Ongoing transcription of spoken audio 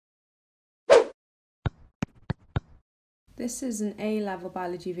This is an A-level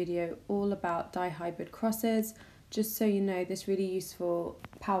biology video all about dihybrid crosses. Just so you know, this really useful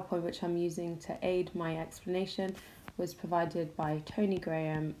PowerPoint which I'm using to aid my explanation was provided by Tony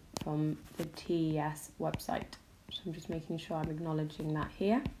Graham from the TES website. So I'm just making sure I'm acknowledging that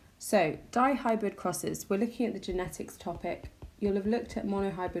here. So, dihybrid crosses. We're looking at the genetics topic. You'll have looked at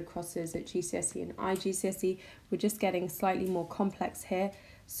monohybrid crosses at GCSE and IGCSE. We're just getting slightly more complex here.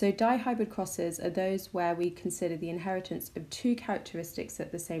 So dihybrid crosses are those where we consider the inheritance of two characteristics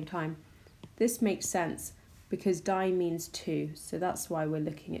at the same time. This makes sense because di means two, so that's why we're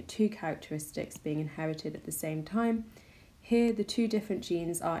looking at two characteristics being inherited at the same time. Here, the two different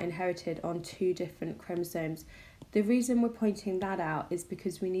genes are inherited on two different chromosomes. The reason we're pointing that out is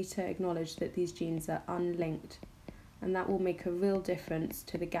because we need to acknowledge that these genes are unlinked, and that will make a real difference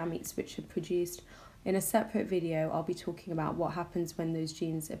to the gametes which are produced. In a separate video, I'll be talking about what happens when those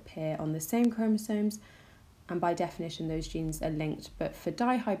genes appear on the same chromosomes, and by definition those genes are linked, but for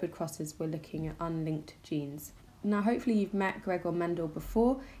dihybrid crosses we're looking at unlinked genes. Now hopefully you've met Gregor Mendel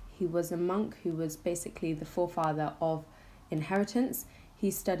before. He was a monk who was basically the forefather of inheritance. He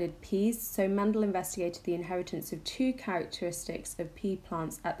studied peas, so Mendel investigated the inheritance of two characteristics of pea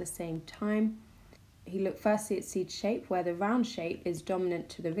plants at the same time. He looked firstly at seed shape, where the round shape is dominant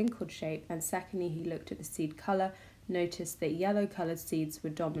to the wrinkled shape, and secondly he looked at the seed colour, noticed that yellow coloured seeds were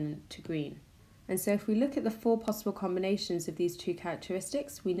dominant to green. And so if we look at the four possible combinations of these two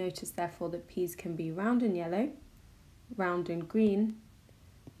characteristics, we notice therefore that peas can be round and yellow, round and green,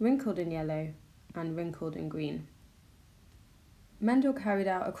 wrinkled and yellow, and wrinkled and green. Mendel carried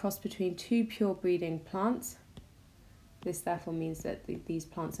out a cross between two pure breeding plants. This therefore means that these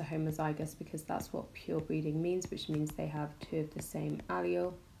plants are homozygous because that's what pure breeding means, which means they have two of the same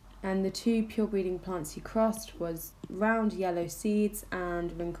allele. And the two pure breeding plants he crossed was round yellow seeds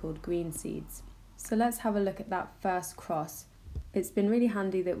and wrinkled green seeds. So let's have a look at that first cross. It's been really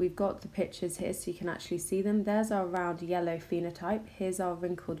handy that we've got the pictures here so you can actually see them. There's our round yellow phenotype, here's our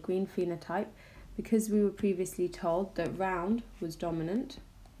wrinkled green phenotype. Because we were previously told that round was dominant,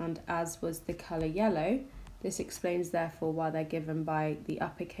 and as was the colour yellow, this explains therefore why they're given by the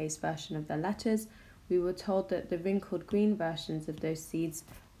uppercase version of their letters. We were told that the wrinkled green versions of those seeds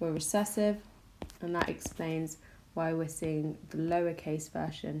were recessive, and that explains why we're seeing the lowercase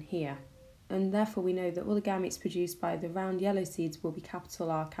version here. And therefore we know that all the gametes produced by the round yellow seeds will be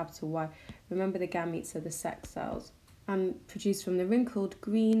capital R, capital Y. Remember, the gametes are the sex cells. And produced from the wrinkled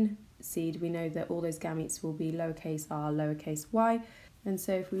green seed, we know that all those gametes will be lowercase r, lowercase y. And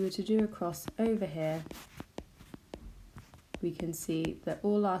so if we were to do a cross over here, we can see that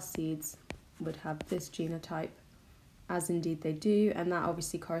all our seeds would have this genotype, as indeed they do, and that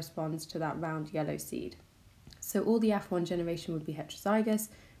obviously corresponds to that round yellow seed. So all the F1 generation would be heterozygous,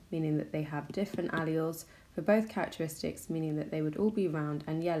 meaning that they have different alleles for both characteristics, meaning that they would all be round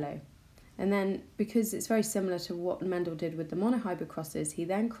and yellow. And then, because it's very similar to what Mendel did with the monohybrid crosses, he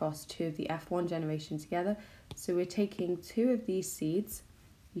then crossed two of the F1 generation together. So we're taking two of these seeds,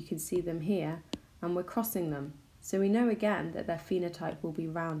 you can see them here, and we're crossing them. So we know again that their phenotype will be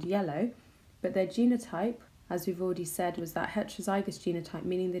round yellow, but their genotype, as we've already said, was that heterozygous genotype,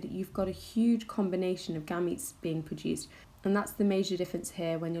 meaning that you've got a huge combination of gametes being produced. And that's the major difference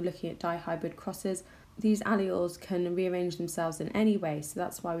here when you're looking at dihybrid crosses. These alleles can rearrange themselves in any way, so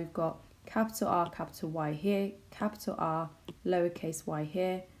that's why we've got capital R, capital Y here, capital R, lowercase y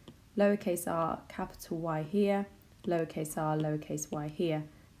here, lowercase r, capital Y here, lowercase r, lowercase y here.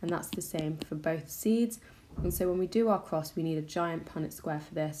 And that's the same for both seeds. And so when we do our cross, we need a giant Punnett square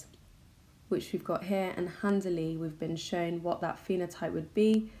for this, which we've got here, and handily we've been shown what that phenotype would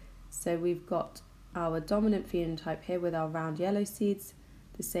be. So we've got our dominant phenotype here with our round yellow seeds.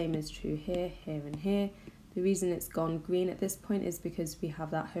 The same is true here, here and here. The reason it's gone green at this point is because we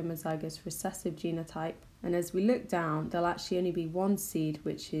have that homozygous recessive genotype. And as we look down, there'll actually only be one seed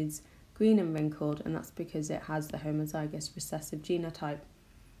which is green and wrinkled, and that's because it has the homozygous recessive genotype.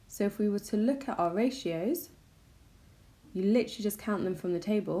 So if we were to look at our ratios, you literally just count them from the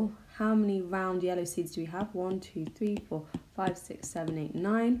table. How many round yellow seeds do we have? 1, 2, 3, 4, 5, 6, 7, 8,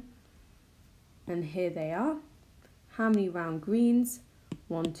 9. And here they are. How many round greens?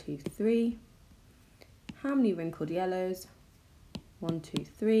 1, 2, 3. How many wrinkled yellows? 1, 2,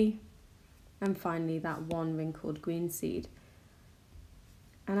 3. And finally that one wrinkled green seed.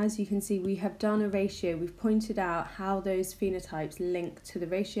 And as you can see, we have done a ratio. We've pointed out how those phenotypes link to the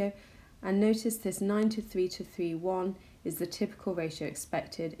ratio. And notice this 9:3:3:1 is the typical ratio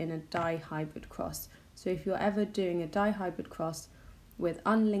expected in a dihybrid cross. So if you're ever doing a dihybrid cross with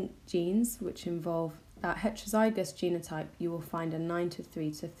unlinked genes, which involve that heterozygous genotype, you will find a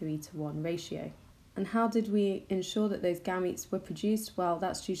 9:3:3:1 ratio. And how did we ensure that those gametes were produced? Well,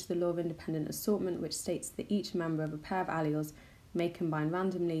 that's due to the law of independent assortment, which states that each member of a pair of alleles may combine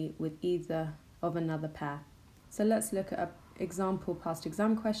randomly with either of another pair. So let's look at an example past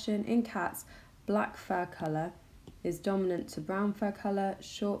exam question. In cats, black fur colour is dominant to brown fur colour,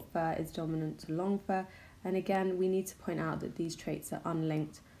 short fur is dominant to long fur, and again we need to point out that these traits are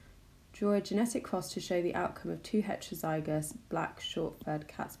unlinked. Draw a genetic cross to show the outcome of two heterozygous black short-furred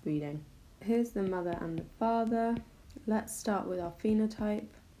cats breeding. Here's the mother and the father. Let's start with our phenotype.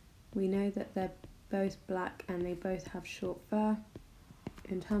 We know that they're both black and they both have short fur.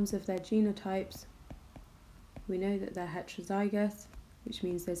 In terms of their genotypes, we know that they're heterozygous, which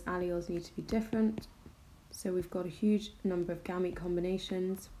means those alleles need to be different. So we've got a huge number of gamete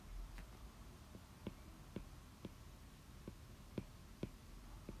combinations.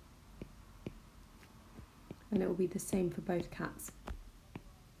 And it will be the same for both cats.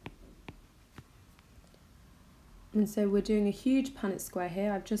 And so we're doing a huge Punnett square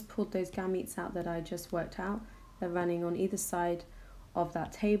here. I've just pulled those gametes out that I just worked out. They're running on either side of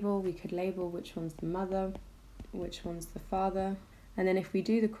that table. We could label which one's the mother, which one's the father. And then if we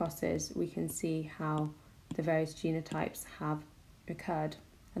do the crosses, we can see how the various genotypes have occurred.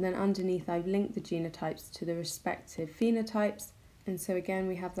 And then underneath, I've linked the genotypes to the respective phenotypes. And so again,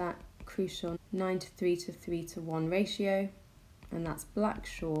 we have that crucial 9:3 to 3:1 ratio. And that's black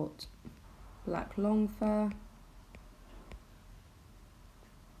short, black long fur,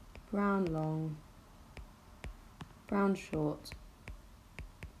 brown long, brown short,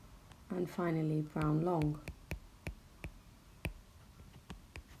 and finally brown long.